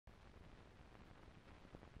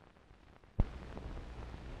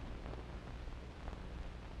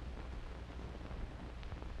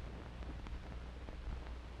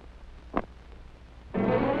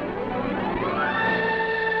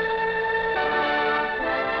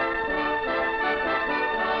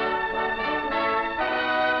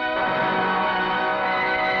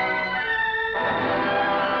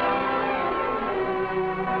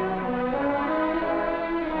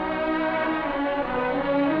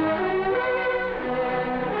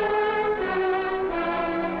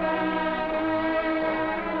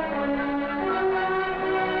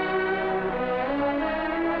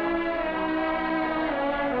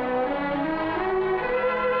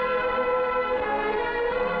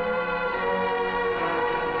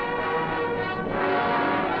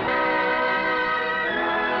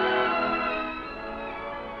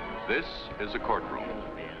is a courtroom.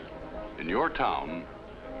 In your town,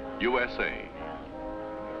 USA.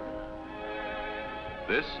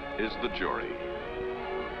 This is the jury.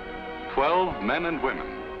 12 men and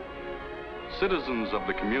women, citizens of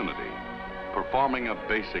the community, performing a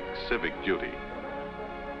basic civic duty.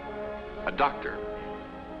 A doctor,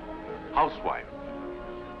 housewife,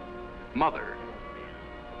 mother,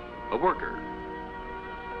 a worker,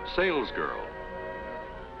 salesgirl,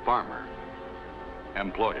 farmer,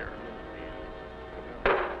 employer.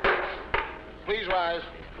 Please rise.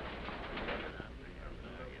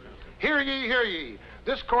 Hear ye, hear ye.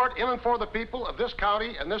 This court in and for the people of this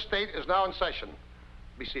county and this state is now in session.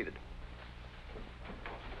 Be seated.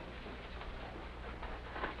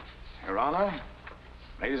 Your Honor,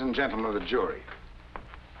 ladies and gentlemen of the jury,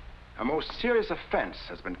 a most serious offense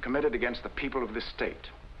has been committed against the people of this state.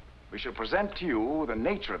 We shall present to you the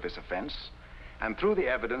nature of this offense, and through the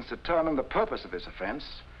evidence determine the purpose of this offense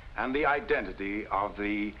and the identity of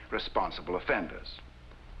the responsible offenders.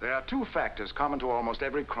 There are two factors common to almost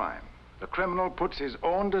every crime. The criminal puts his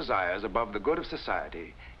own desires above the good of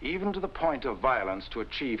society, even to the point of violence to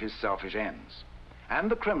achieve his selfish ends.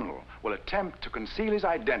 And the criminal will attempt to conceal his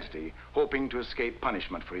identity, hoping to escape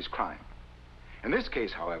punishment for his crime. In this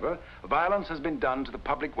case, however, violence has been done to the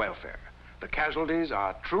public welfare. The casualties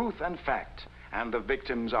are truth and fact, and the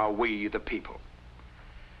victims are we, the people.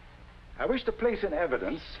 I wish to place in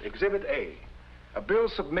evidence Exhibit A, a bill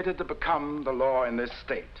submitted to become the law in this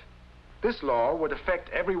state. This law would affect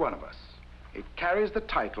every one of us. It carries the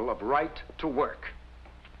title of Right to Work.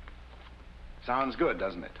 Sounds good,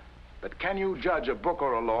 doesn't it? But can you judge a book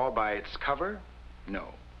or a law by its cover? No.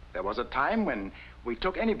 There was a time when we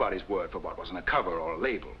took anybody's word for what was on a cover or a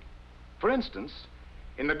label. For instance,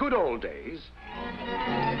 in the good old days...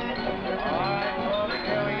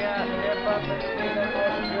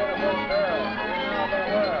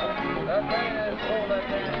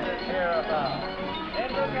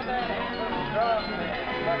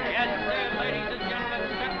 Yes, sir, ladies and gentlemen,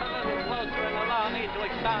 step a little closer and allow me to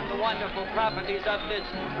expound the wonderful properties of this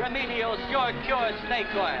Remedial Sure Cure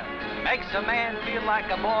snake oil. Makes a man feel like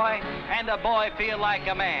a boy and a boy feel like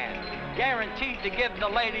a man. Guaranteed to give the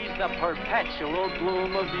ladies the perpetual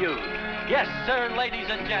bloom of youth. Yes, sir, ladies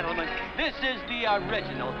and gentlemen, this is the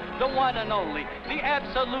original, the one and only, the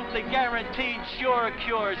absolutely guaranteed Sure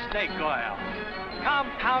Cure snake oil.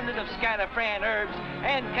 Compounded of scatafran herbs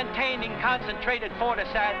and containing concentrated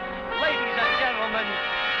fortisat, ladies and gentlemen.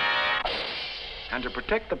 And to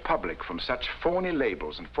protect the public from such phony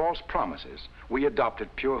labels and false promises, we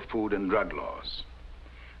adopted pure food and drug laws.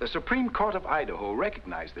 The Supreme Court of Idaho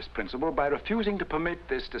recognized this principle by refusing to permit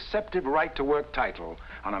this deceptive right-to-work title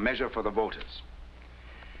on a measure for the voters.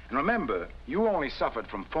 And remember, you only suffered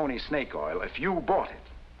from phony snake oil if you bought it.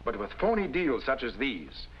 But with phony deals such as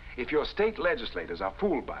these, if your state legislators are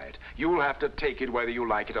fooled by it, you'll have to take it whether you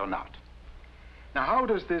like it or not. Now, how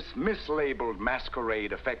does this mislabeled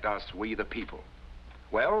masquerade affect us, we the people?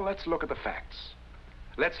 Well, let's look at the facts.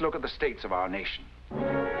 Let's look at the states of our nation.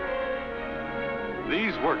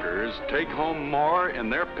 These workers take home more in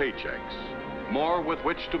their paychecks, more with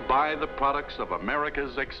which to buy the products of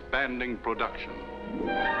America's expanding production.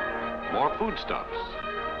 More foodstuffs,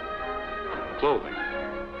 clothing,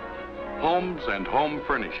 homes and home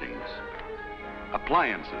furnishings,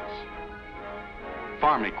 appliances,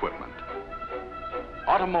 farm equipment,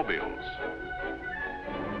 automobiles,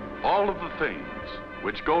 all of the things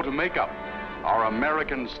which go to make up our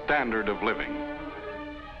American standard of living.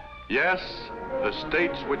 Yes, the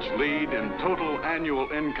states which lead in total annual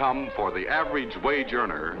income for the average wage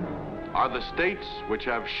earner are the states which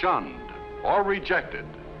have shunned or rejected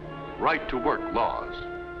right-to-work laws.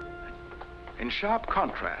 In sharp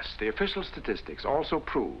contrast, the official statistics also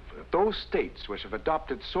prove that those states which have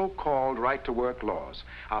adopted so-called right-to-work laws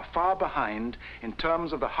are far behind in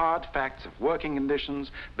terms of the hard facts of working conditions,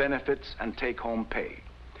 benefits, and take-home pay,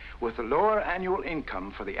 with a lower annual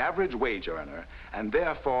income for the average wage earner, and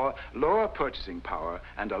therefore lower purchasing power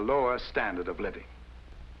and a lower standard of living.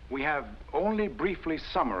 We have only briefly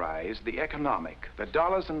summarized the economic, the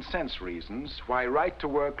dollars and cents reasons why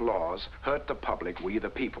right-to-work laws hurt the public, we the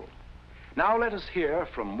people. Now let us hear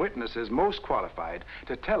from witnesses most qualified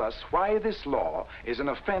to tell us why this law is an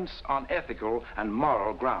offense on ethical and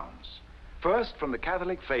moral grounds. First, from the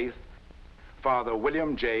Catholic faith, Father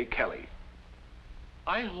William J. Kelly.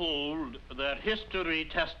 I hold that history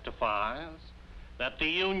testifies that the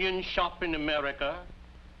union shop in America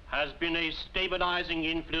has been a stabilizing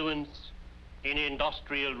influence in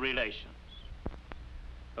industrial relations.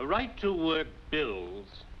 The right-to-work bills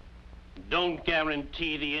don't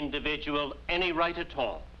guarantee the individual any right at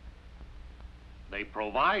all. They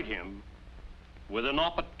provide him with an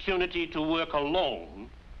opportunity to work alone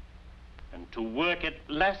and to work at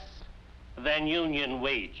less than union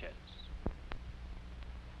wages.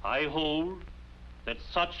 I hold that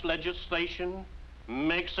such legislation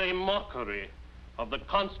makes a mockery of the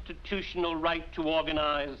constitutional right to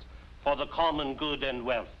organize for the common good and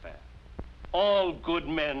welfare. All good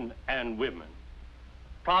men and women,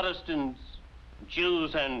 Protestants,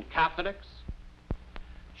 Jews, and Catholics,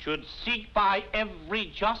 should seek by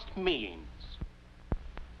every just means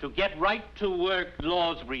to get right-to-work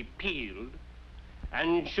laws repealed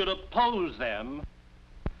and should oppose them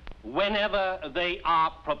whenever they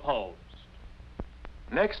are proposed.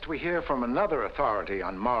 Next, we hear from another authority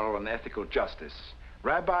on moral and ethical justice,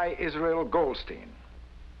 Rabbi Israel Goldstein.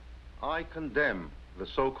 I condemn the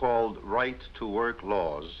so-called right-to-work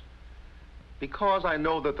laws because I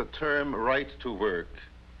know that the term right to work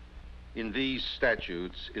in these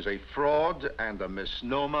statutes is a fraud and a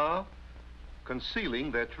misnomer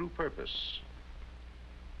concealing their true purpose.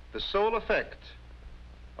 The sole effect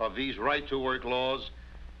of these right-to-work laws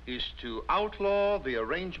is to outlaw the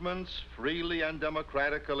arrangements freely and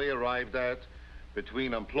democratically arrived at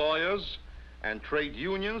between employers and trade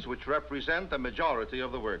unions which represent the majority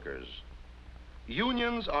of the workers.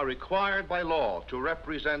 Unions are required by law to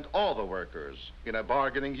represent all the workers in a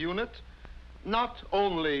bargaining unit, not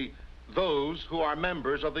only those who are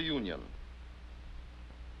members of the union.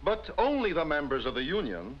 But only the members of the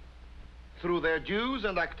union, through their dues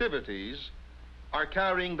and activities, are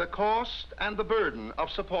carrying the cost and the burden of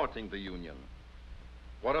supporting the union.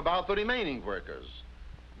 What about the remaining workers?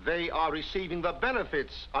 They are receiving the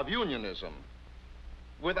benefits of unionism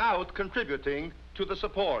without contributing to the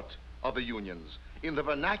support of the unions. In the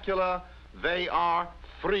vernacular, they are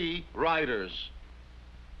free riders.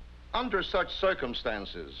 Under such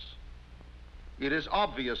circumstances, it is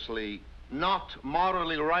obviously not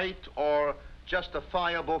morally right or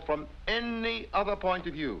justifiable from any other point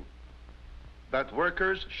of view that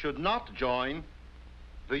workers should not join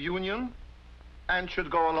the union and should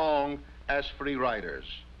go along as free riders.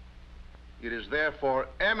 It is therefore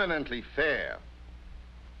eminently fair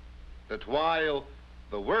that while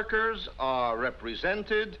the workers are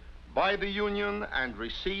represented by the union and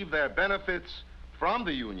receive their benefits from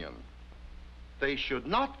the union, they should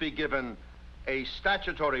not be given a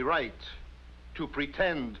statutory right to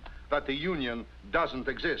pretend that the union doesn't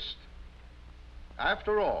exist.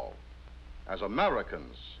 After all, as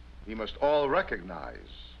Americans, we must all recognize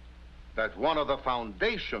that one of the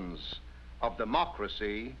foundations of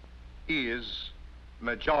democracy is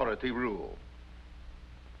majority rule.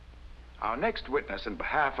 Our next witness in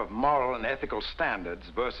behalf of moral and ethical standards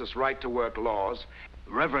versus right-to-work laws,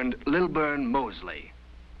 Reverend Lilburn Mosley.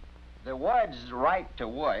 The words right to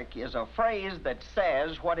work is a phrase that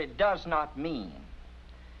says what it does not mean.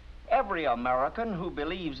 Every American who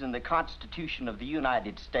believes in the Constitution of the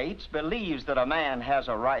United States believes that a man has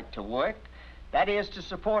a right to work, that is, to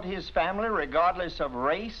support his family regardless of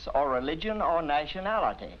race or religion or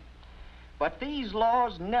nationality. But these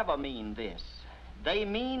laws never mean this. They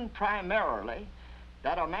mean primarily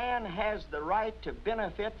that a man has the right to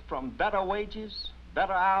benefit from better wages,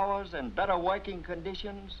 better hours, and better working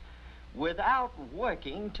conditions without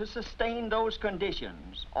working to sustain those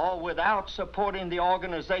conditions or without supporting the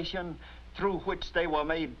organization through which they were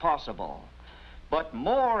made possible. But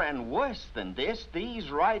more and worse than this,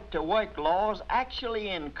 these right-to-work laws actually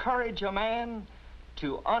encourage a man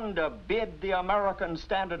to underbid the American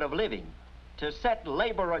standard of living, to set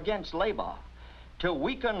labor against labor, to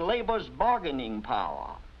weaken labor's bargaining power.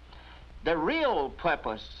 The real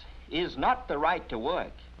purpose is not the right to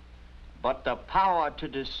work, but the power to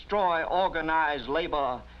destroy organized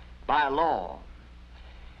labor by law.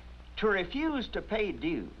 To refuse to pay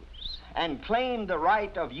dues and claim the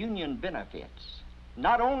right of union benefits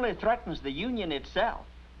not only threatens the union itself,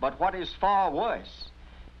 but what is far worse,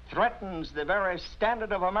 threatens the very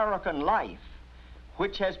standard of American life,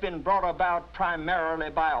 which has been brought about primarily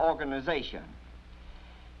by organization.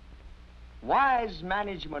 Wise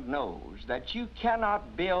management knows that you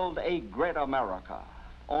cannot build a great America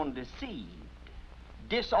on deceived,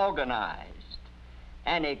 disorganized,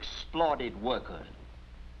 and exploited workers.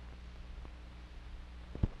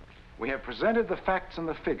 We have presented the facts and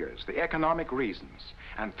the figures, the economic reasons,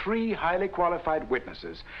 and 3 highly qualified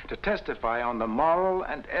witnesses to testify on the moral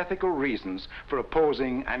and ethical reasons for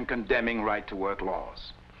opposing and condemning right-to-work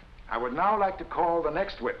laws. I would now like to call the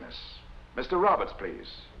next witness. Mr. Roberts, please.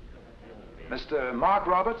 Mr. Mark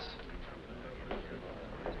Roberts.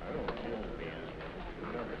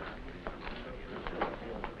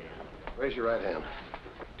 Raise your right hand.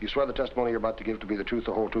 Do you swear the testimony you're about to give to be the truth,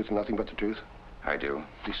 the whole truth, and nothing but the truth? I do.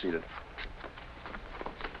 Be seated.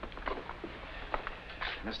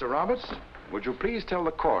 Mr. Roberts, would you please tell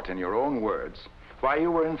the court in your own words why you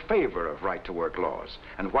were in favor of right-to-work laws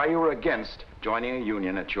and why you were against joining a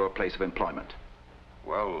union at your place of employment?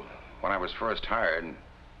 Well, when I was first hired,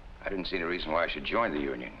 I didn't see any reason why I should join the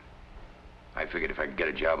union. I figured if I could get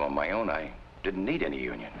a job on my own, I didn't need any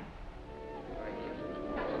union.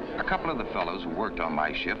 A couple of the fellows who worked on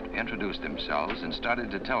my shift introduced themselves and started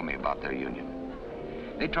to tell me about their union.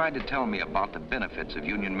 They tried to tell me about the benefits of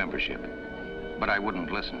union membership, but I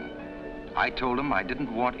wouldn't listen. I told them I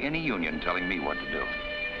didn't want any union telling me what to do.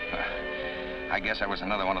 I guess I was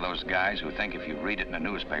another one of those guys who think if you read it in a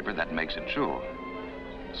newspaper, that makes it true.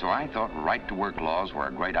 So I thought right-to-work laws were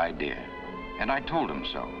a great idea, and I told them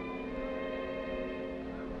so.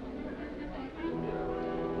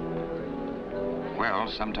 Well,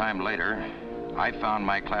 sometime later, I found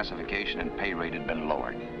my classification and pay rate had been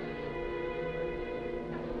lowered.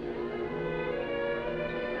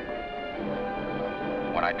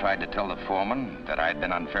 When I tried to tell the foreman that I had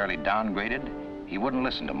been unfairly downgraded, he wouldn't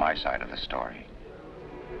listen to my side of the story.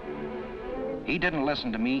 He didn't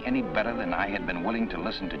listen to me any better than I had been willing to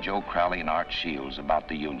listen to Joe Crowley and Art Shields about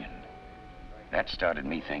the union. That started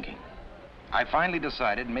me thinking. I finally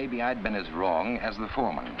decided maybe I'd been as wrong as the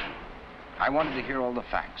foreman. I wanted to hear all the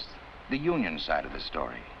facts, the union side of the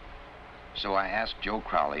story. So I asked Joe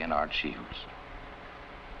Crowley and Art Shields.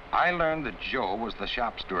 I learned that Joe was the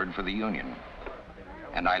shop steward for the union.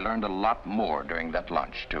 And I learned a lot more during that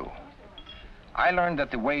lunch, too. I learned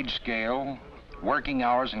that the wage scale, working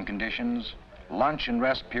hours and conditions, lunch and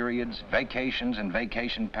rest periods, vacations and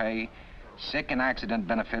vacation pay, sick and accident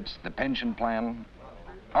benefits, the pension plan,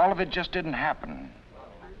 all of it just didn't happen.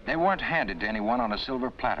 They weren't handed to anyone on a silver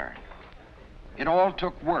platter. It all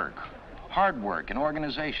took work, hard work and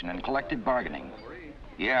organization and collective bargaining.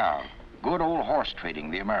 Yeah, good old horse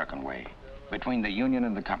trading the American way, between the union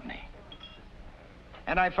and the company.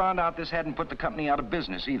 And I found out this hadn't put the company out of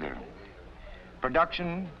business either.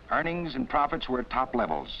 Production, earnings, and profits were at top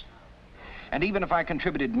levels. And even if I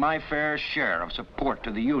contributed my fair share of support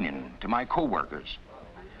to the union, to my co-workers,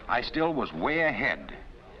 I still was way ahead.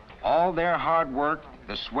 All their hard work,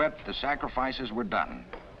 the sweat, the sacrifices were done.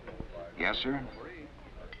 Yes, sir.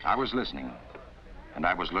 I was listening, and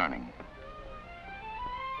I was learning.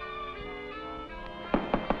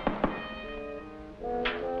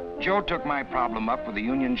 Joe took my problem up with the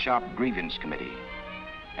union shop grievance committee,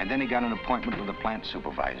 and then he got an appointment with the plant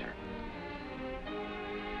supervisor.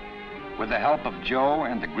 With the help of Joe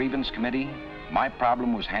and the grievance committee, my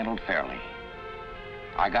problem was handled fairly.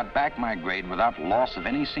 I got back my grade without loss of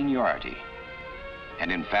any seniority,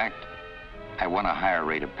 and in fact, I won a higher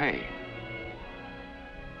rate of pay.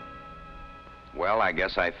 Well, I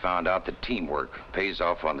guess I found out that teamwork pays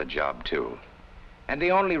off on the job, too. And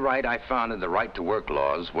the only right I found in the right-to-work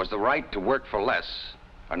laws was the right to work for less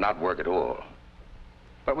or not work at all.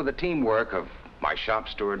 But with the teamwork of my shop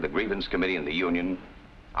steward, the grievance committee, and the union,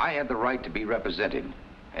 I had the right to be represented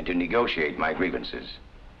and to negotiate my grievances.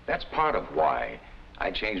 That's part of why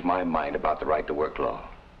I changed my mind about the right-to-work law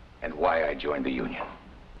and why I joined the union.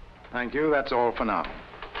 Thank you. That's all for now.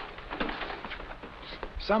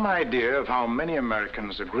 Some idea of how many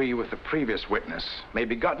Americans agree with the previous witness may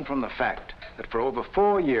be gotten from the fact that for over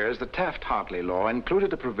 4 years, the Taft-Hartley law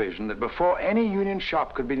included a provision that before any union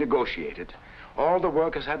shop could be negotiated, all the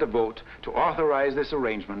workers had to vote to authorize this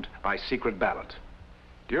arrangement by secret ballot.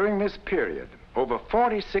 During this period, over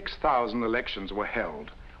 46,000 elections were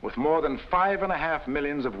held, with more than 5.5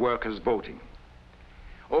 million of workers voting.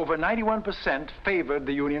 Over 91% favored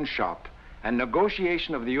the union shop, and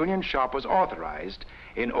negotiation of the union shop was authorized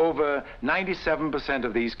in over 97%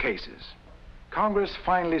 of these cases. Congress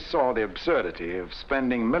finally saw the absurdity of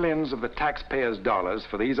spending millions of the taxpayers' dollars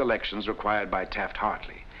for these elections required by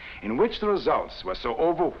Taft-Hartley, in which the results were so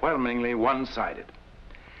overwhelmingly one-sided.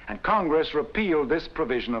 And Congress repealed this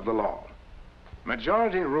provision of the law.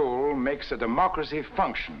 Majority rule makes a democracy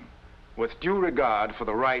function with due regard for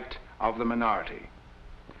the right of the minority.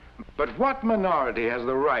 But what minority has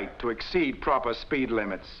the right to exceed proper speed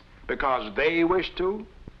limits because they wish to?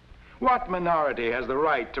 What minority has the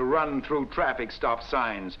right to run through traffic stop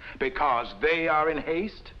signs because they are in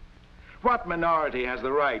haste? What minority has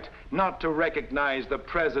the right not to recognize the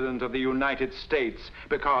President of the United States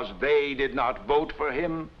because they did not vote for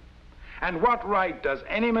him? And what right does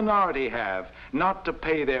any minority have not to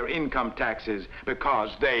pay their income taxes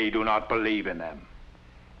because they do not believe in them?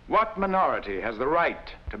 What minority has the right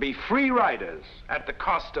to be free riders at the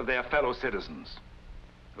cost of their fellow citizens?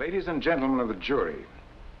 Ladies and gentlemen of the jury,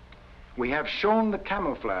 we have shown the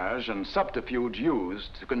camouflage and subterfuge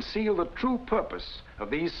used to conceal the true purpose of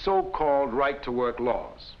these so-called right-to-work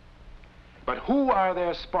laws. But who are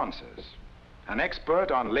their sponsors? An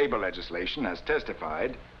expert on labor legislation has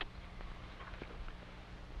testified.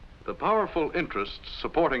 The powerful interests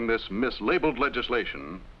supporting this mislabeled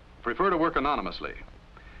legislation prefer to work anonymously,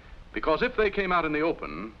 because if they came out in the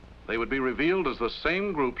open, they would be revealed as the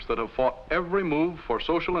same groups that have fought every move for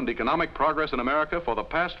social and economic progress in America for the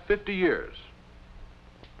past 50 years.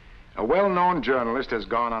 A well-known journalist has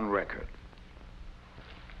gone on record.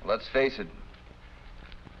 Let's face it,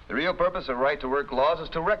 the real purpose of right-to-work laws is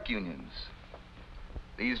to wreck unions.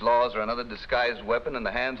 These laws are another disguised weapon in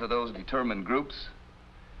the hands of those determined groups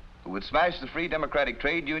who would smash the free democratic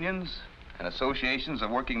trade unions and associations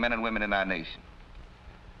of working men and women in our nation.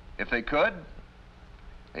 If they could,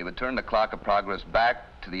 they would turn the clock of progress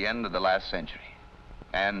back to the end of the last century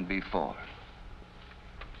and before.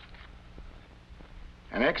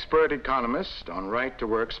 An expert economist on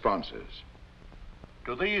right-to-work sponsors.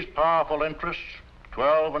 To these powerful interests,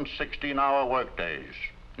 12 and 16-hour workdays,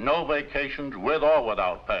 no vacations with or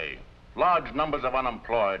without pay, large numbers of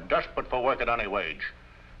unemployed, desperate for work at any wage,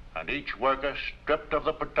 and each worker stripped of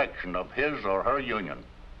the protection of his or her union.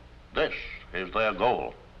 This is their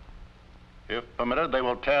goal. If permitted, they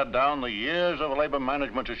will tear down the years of labor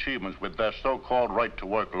management achievements with their so-called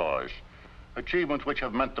right-to-work laws, achievements which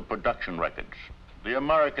have meant the production records, the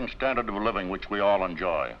American standard of living which we all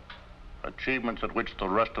enjoy, achievements at which the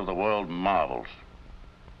rest of the world marvels.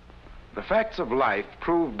 The facts of life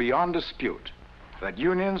prove beyond dispute that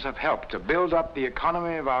unions have helped to build up the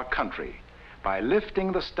economy of our country by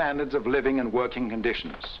lifting the standards of living and working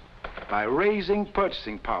conditions, by raising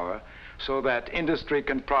purchasing power so that industry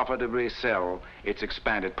can profitably sell its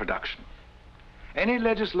expanded production. Any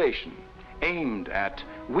legislation aimed at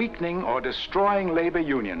weakening or destroying labor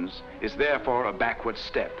unions is therefore a backward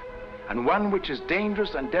step, and one which is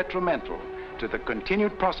dangerous and detrimental to the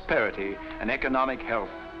continued prosperity and economic health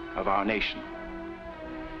of our nation.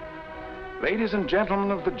 Ladies and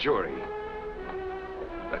gentlemen of the jury,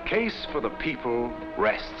 the case for the people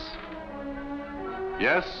rests.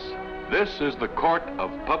 Yes, this is the court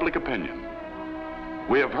of public opinion.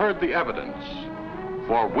 We have heard the evidence,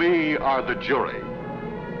 for we are the jury.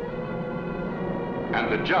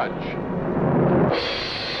 And the judge,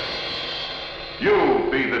 you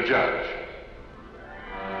be the judge.